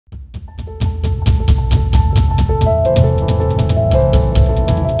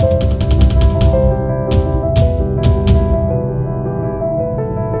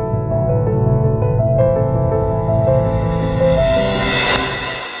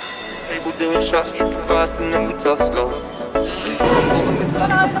table doing shots, tripping fast and then we talk slow.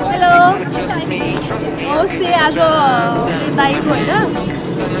 Hello. Namaste. आज दाइको हैन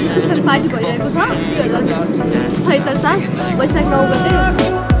reception party भइरहेको छ त्यो छ वैशाख 9 गते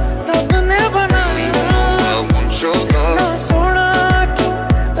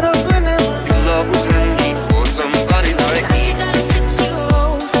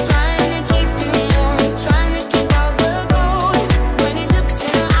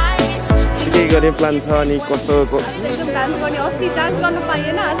गर्ने प्लान छ अनि कस्तो डान्स गर्ने अस्ति डान्स गर्न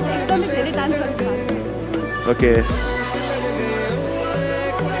पाइएन आज एकदमै धेरै डान्स गर्नु ओके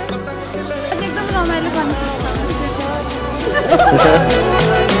एकदम रमाइलो गर्न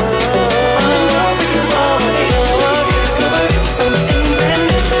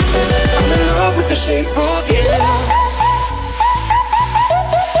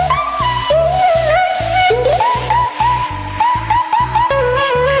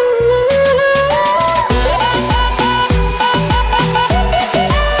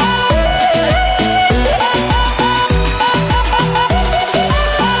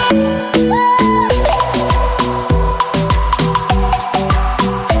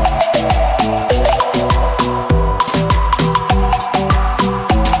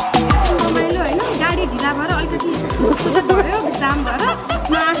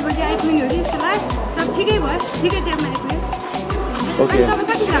ओके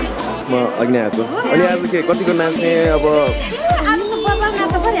म अग्नि आएको अनि आज के कतिको नाच्ने अब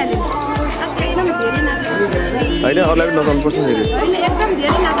हैन अरूलाई पनि नचाउनु पर्छ फेरि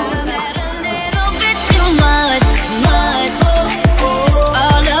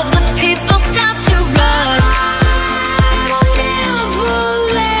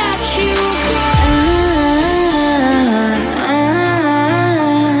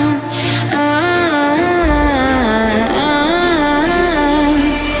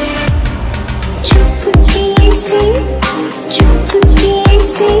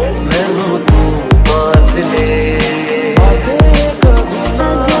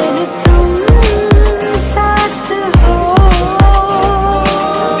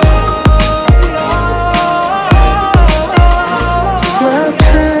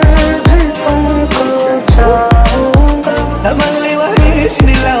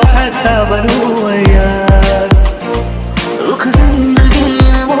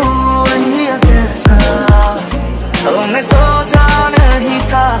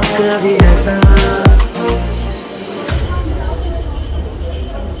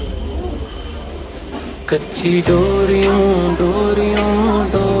कच्ची डोरियों डोरियों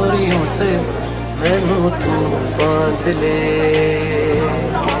डोरियों से मैनू तू बांध ले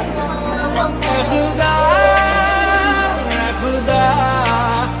खुदा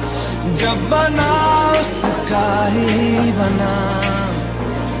जब बना उसका ही बना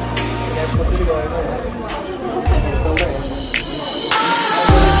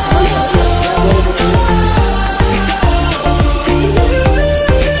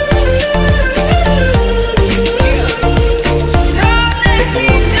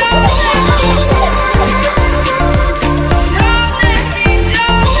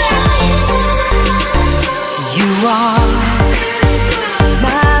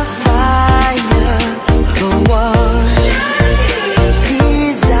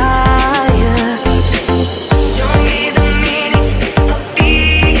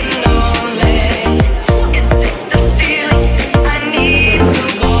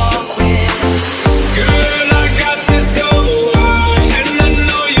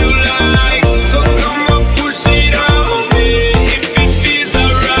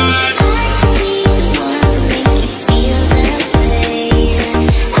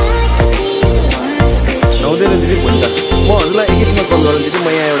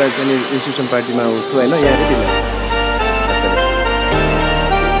रिसेप्सन पार्टीमा आउँछु हैन यहाँ ready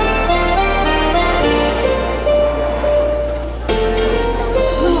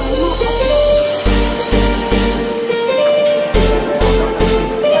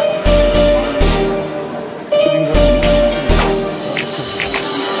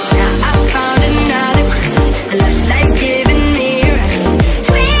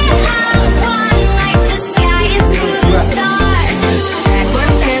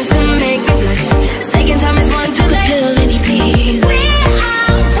Second time is one to let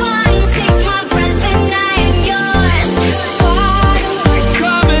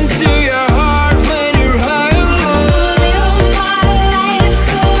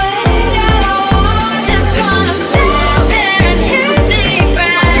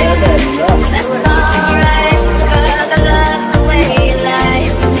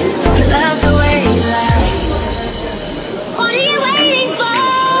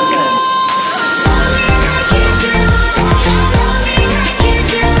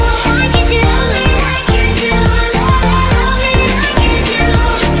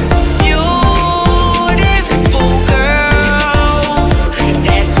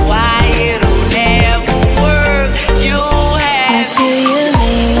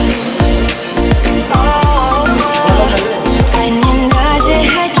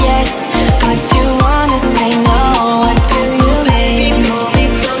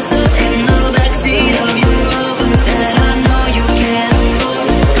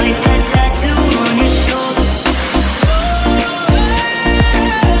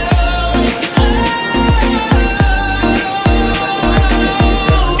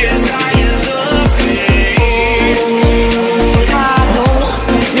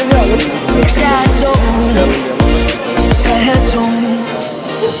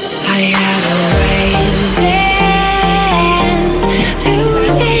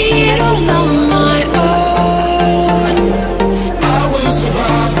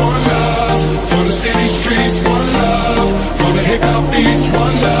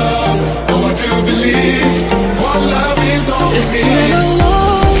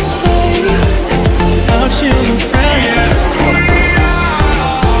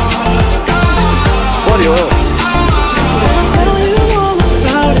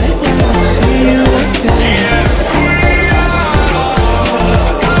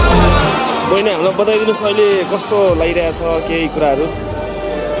बहिनी हामीलाई बताइदिनुहोस् अहिले कस्तो लागिरहेछ केही कुराहरू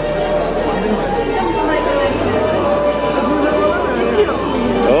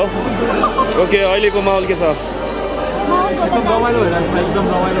हो ओके अहिलेको माहौल के छ एकदम रमाइलो भइरहेछ एकदम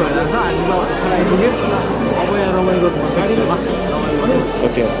रमाइलो भइरहेछ हामी आइपुग्यो अब यहाँ रमाइलो गर्नुपर्छ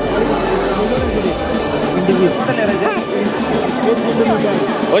ओके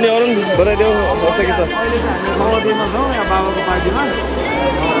अनि अरुण बताइदेऊ अवस्था के छ अहिले चाहिँ हामी बाबादेमा छौँ यहाँ बाबाको पार्टीमा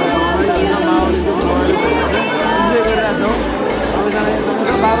इन्जोय गरिरहेछौँ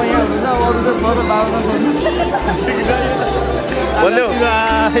सबैजना बाबा यहाँ हुनुहुन्छ अरू त छ त बाबामा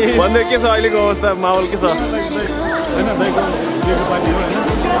भन्दै के छ अहिलेको अवस्था माहौल के छ होइन दाइको पार्टी हो होइन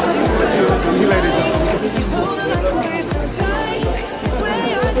खुसी लागिरहेछ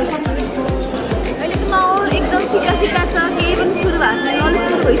अहिलेको माहौल एकदम फिका फिका छ केही पनि सुरु भएको छैन अलिक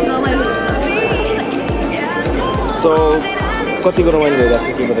सुरु भइसक्यो रमाइलो सो कतिको रमाइलो भइरहेको छ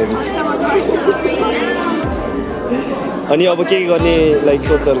के बताइदिनुहोस् अनि अब के गर्ने लाइक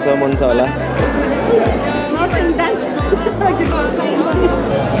सोचहरू छ मन छ होला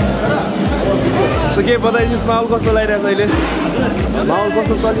सो के बताइदिनुहोस् माहौल कस्तो लागिरहेछ अहिले माहौल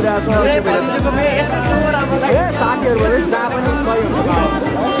कस्तो चलिरहेछ साथीहरू भने जहाँ पनि सही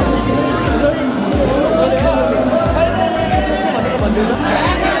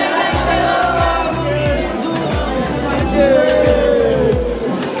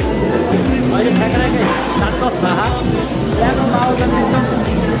अहिले ठ्याक्राकै 7-10 भाषा त्यहाँको माहौल पनि एकदम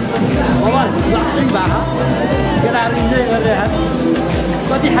आवाज लास्टिङ भाषा केटाहरू इन्जोय गरिरहेको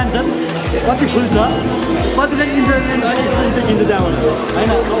कति खान्छन् कति फुल्छ कति चाहिँ इन्जोयमेन्ट अहिले यस्तो यस्तो किन्छ त्यहाँबाट होइन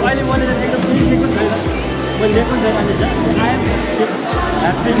अहिले मैले चाहिँ एकदम लिएको छैन मैले लिएको छैन अहिले चाहिँ I am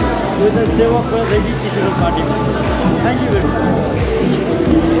happy with the सेवक registration party thank you very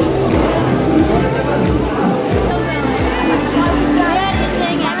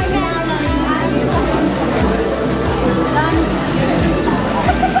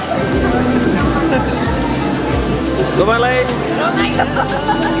तपाईँलाई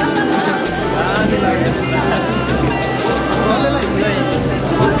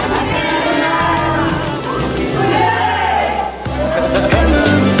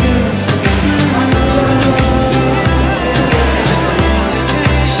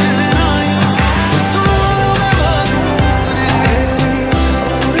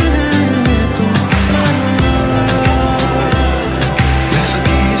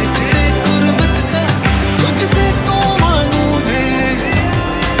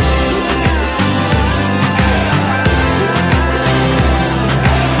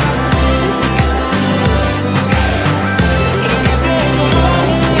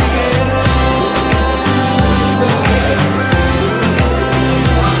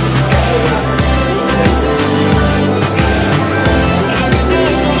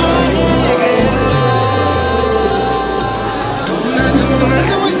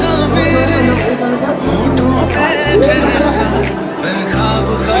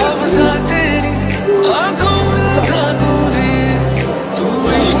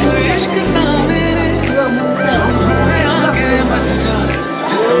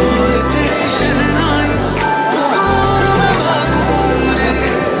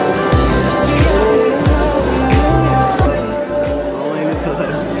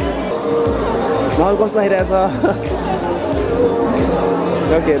माहौल कस्तो लागिरहेछ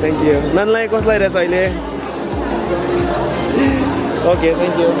ओके थ्याङ्क यू नानीलाई कस्तो लागिरहेछ अहिले ओके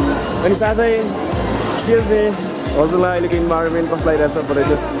थ्याङ्क यू अनि साथै एक्सपिरियन्स चाहिँ हजुरलाई अहिलेको इन्भाइरोमेन्ट कस्तो लागिरहेछ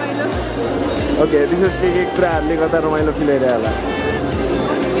बताइदिनुहोस् ओके विशेष के कुराहरूले गर्दा रमाइलो फिल भइरह्यो होला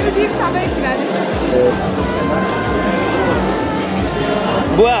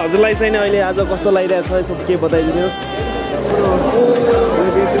बुवा हजुरलाई चाहिँ अहिले आज कस्तो लागिरहेछ यसो के बताइदिनुहोस्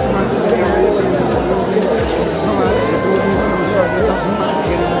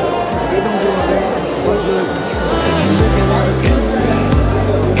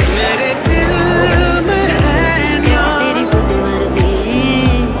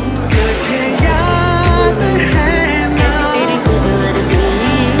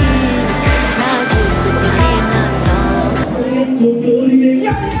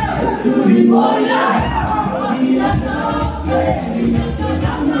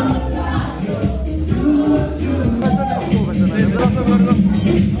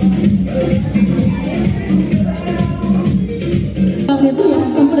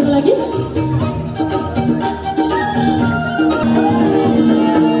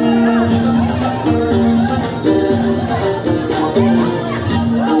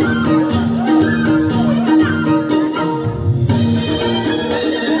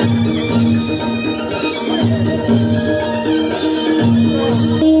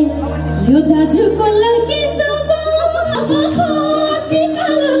यो दाजुको लागि जब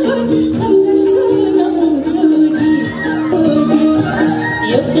सम्झन्छु नमुटुनी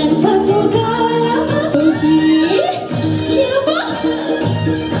यो कान्छाको गालामा टोपी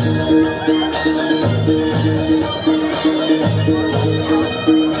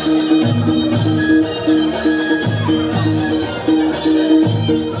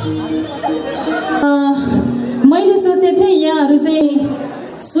मैले सोचेको थिएँ यहाँहरू चाहिँ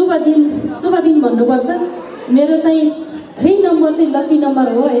शुभ दिन भन्नुपर्छ। मेरो चाहिँ 3 नम्बर चाहिँ लकी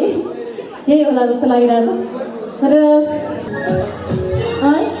नम्बर हो है, केही होला जस्तो लागिरहेछ र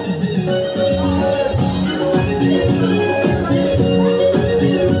है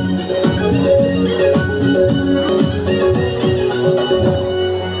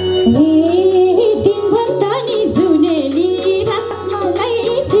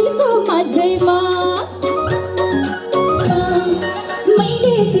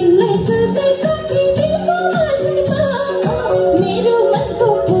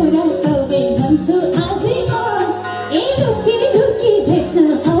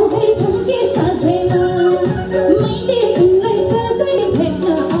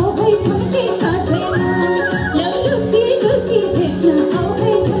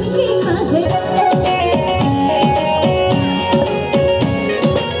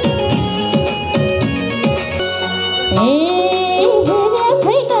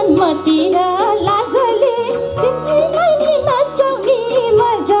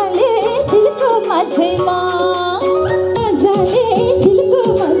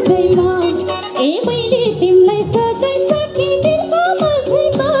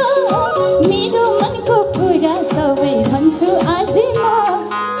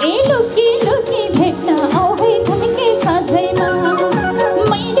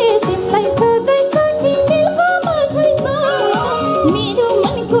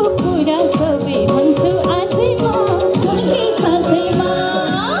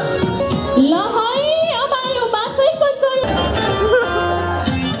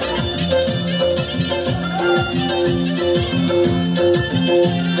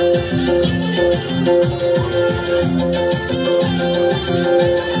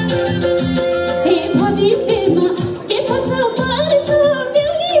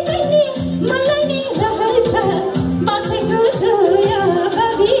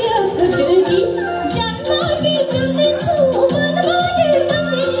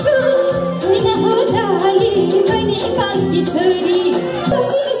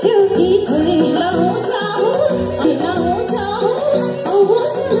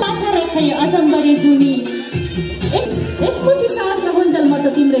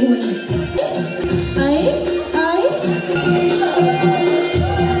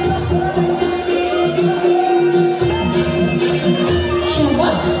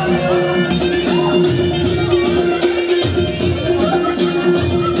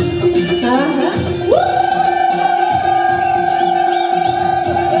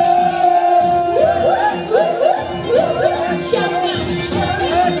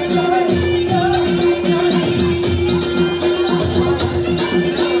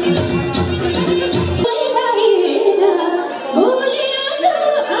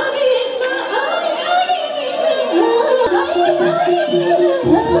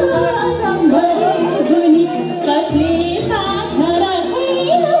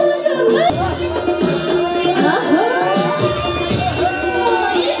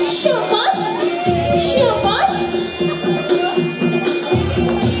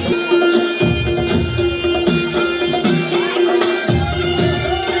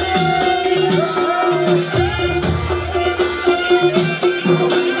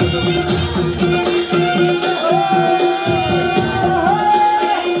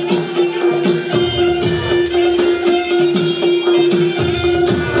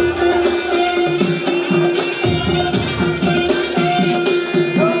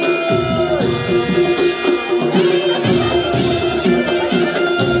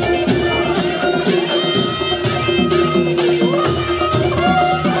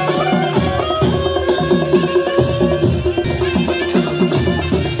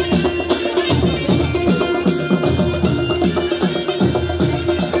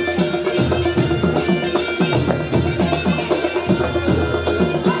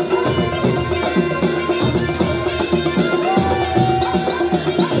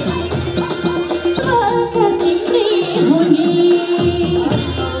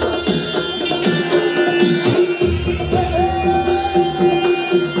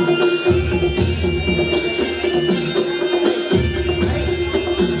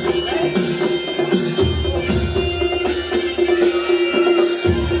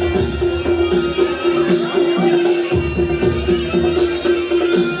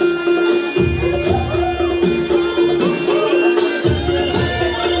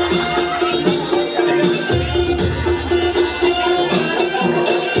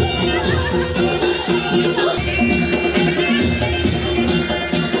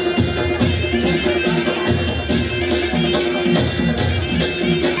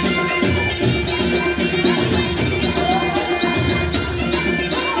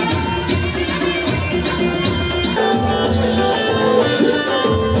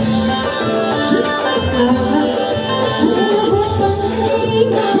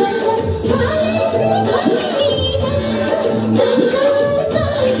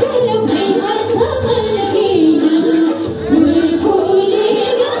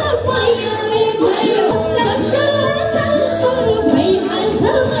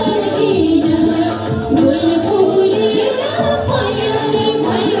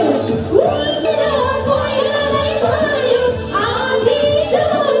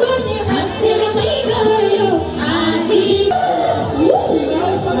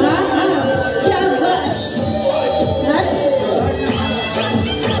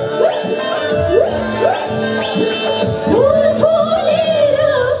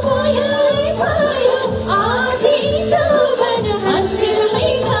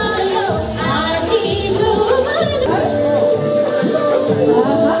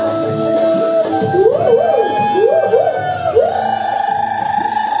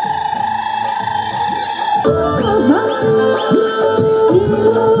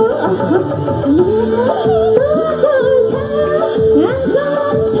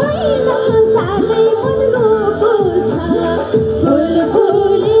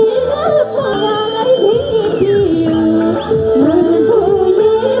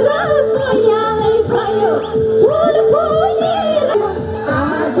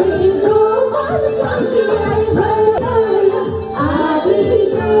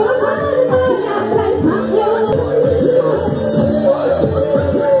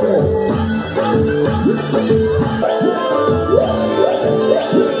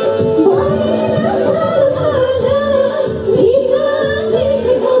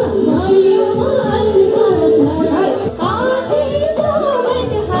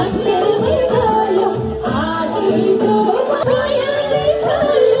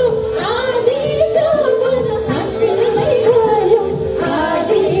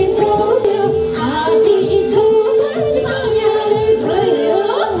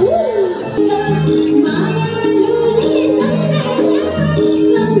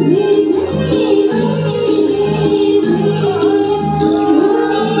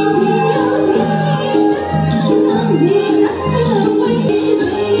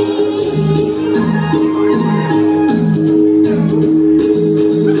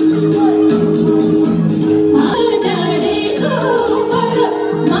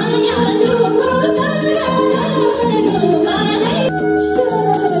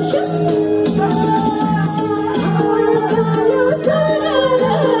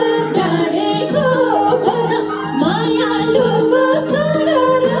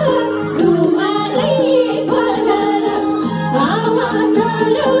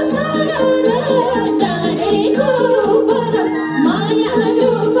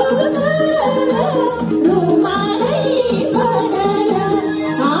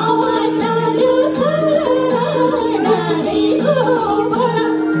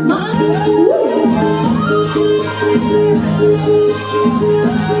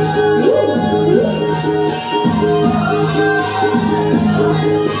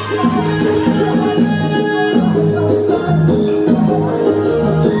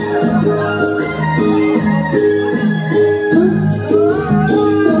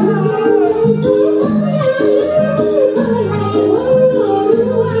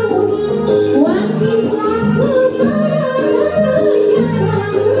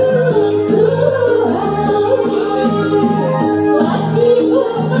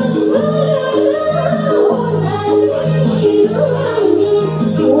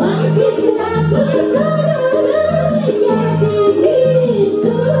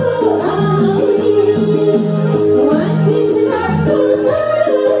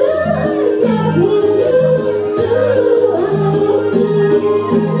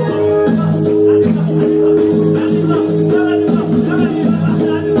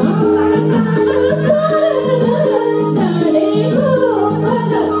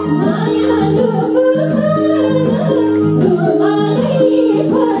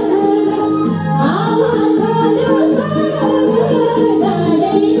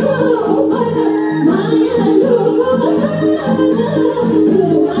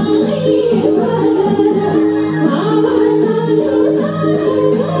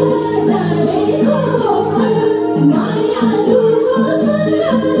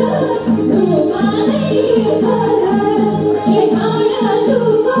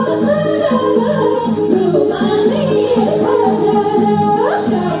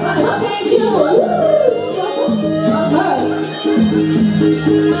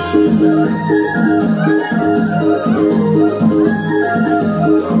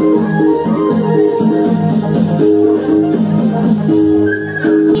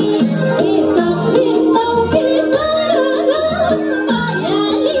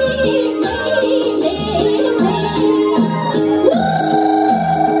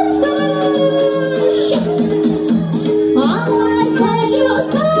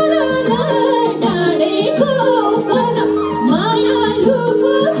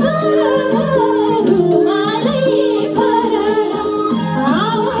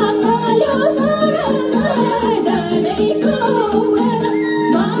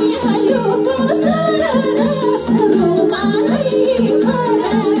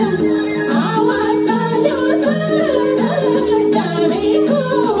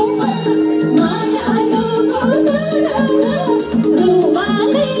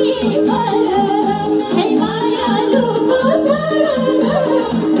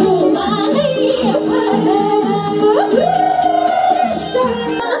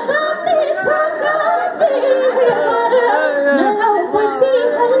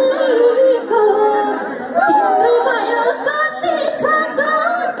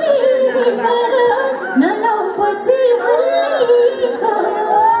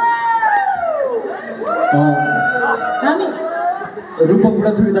रूपक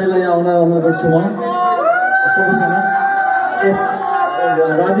बुढाथोकी दाइलाई आउन गर्छु म सबैजना यस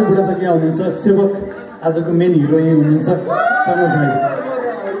राजीव बुढाथोकी हुनुहुन्छ सेवक आजको मेन हिरो यही हुनुहुन्छ सानो भाइ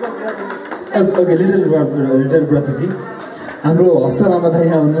ओके लिटल कुरा छ कि हाम्रो हस्तरामा दाई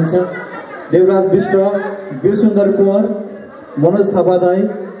यहाँ हुनुहुन्छ, देवराज विष्ट, वीरसुन्दर कुँवर, मनोज थापा दाई,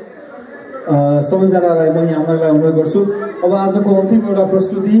 सबैजनालाई म यहाँ आउनलाई अनुरोध गर्छु। अब आजको अन्तिम एउटा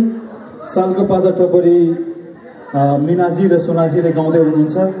प्रस्तुति सालको पाता टपरी मिनाजी र सोनाजीले गाउँदै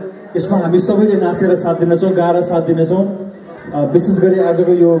हुनुहुन्छ। यसमा हामी सबैले नाचेर साथ दिनेछौँ, गाएर साथ दिनेछौँ। विशेष गरी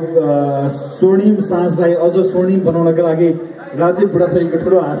आजको यो स्वर्णिम साँझलाई अझ स्वर्णिम बनाउनका लागि राजीव बुढाथोकीको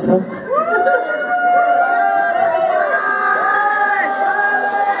ठुलो हात छ।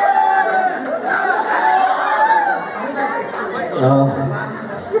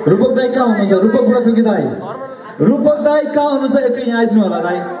 रूपक दाई कहाँ हुनुहुन्छ? रूपक बुढाथोकी दाई, रूपक दाई कहाँ हुनुहुन्छ? एकै यहाँ आइदिनु होला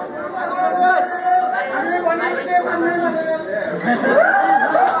दाई।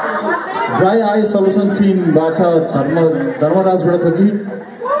 Dry eye solution टिमबाट Dharmaraj Budhathoki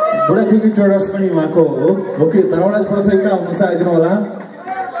traders पनि उहाँको हो कि धर्मराज बुढाथोकी कहाँ हुनुहुन्छ? आइदिनु होला।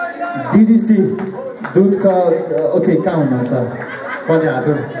 डिडिसी दुधका ओके कहाँ हुनुहुन्छ? पनि हात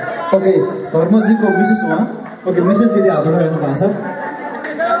ओके धर्मजीको मिसेस उहाँ ओके मिसेसजीले हात उठाइरहनु भएको छ।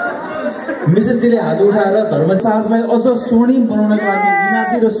 मिसेसजीले हात उठाएर धर्म साँझलाई अझ स्वर्णिम बनाउनको लागि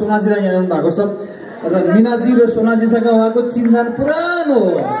मिनाजी र सोनाजीलाई यहाँ ल्याउनु भएको छ र मिनाजी र सोनाजीसँग उहाँको चिन्जान पुरानो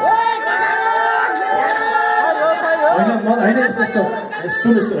हो होइन यस्तो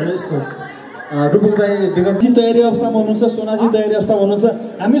सुन्नुहोस् होइन यस्तो रूपक दाई विगत तयारी अवस्थामा हुनुहुन्छ, सोनाजी तयारी अवस्थामा हुनुहुन्छ।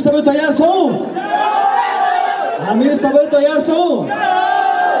 हामी सबै तयार छौँ, हामी सबै तयार छौँ।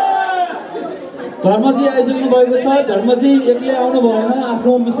 धर्मजी आइसक्नु भएको छ। धर्मजी एक्लै आउनु भएन,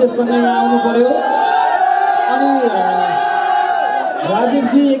 आफ्नो मिसेससँग यहाँ आउनु पर्यो। अनि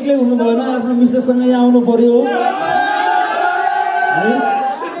राजीवजी एक्लै हुनु भएन, आफ्नो मिसेससँग यहाँ आउनु पर्यो है।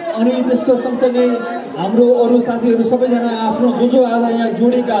 अनि त्यसको सँगसँगै हाम्रो अरू साथीहरू सबैजना आफ्नो जो आज यहाँ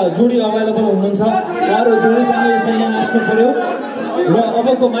जोडी अभाइलेबल हुनुहुन्छ उहाँहरू जोडीसँग यहाँ आस्नु पर्यो। र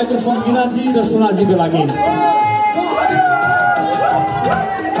अबको माइक्रोफोन मिनाजी र सोनाजीको लागि।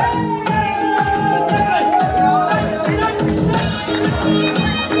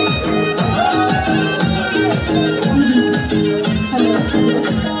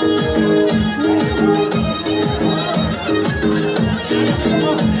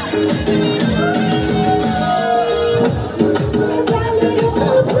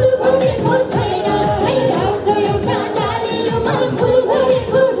 फुल भरेको छैन, है राउको एउटा जाली रुमाल फुल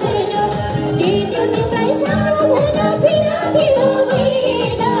भरेको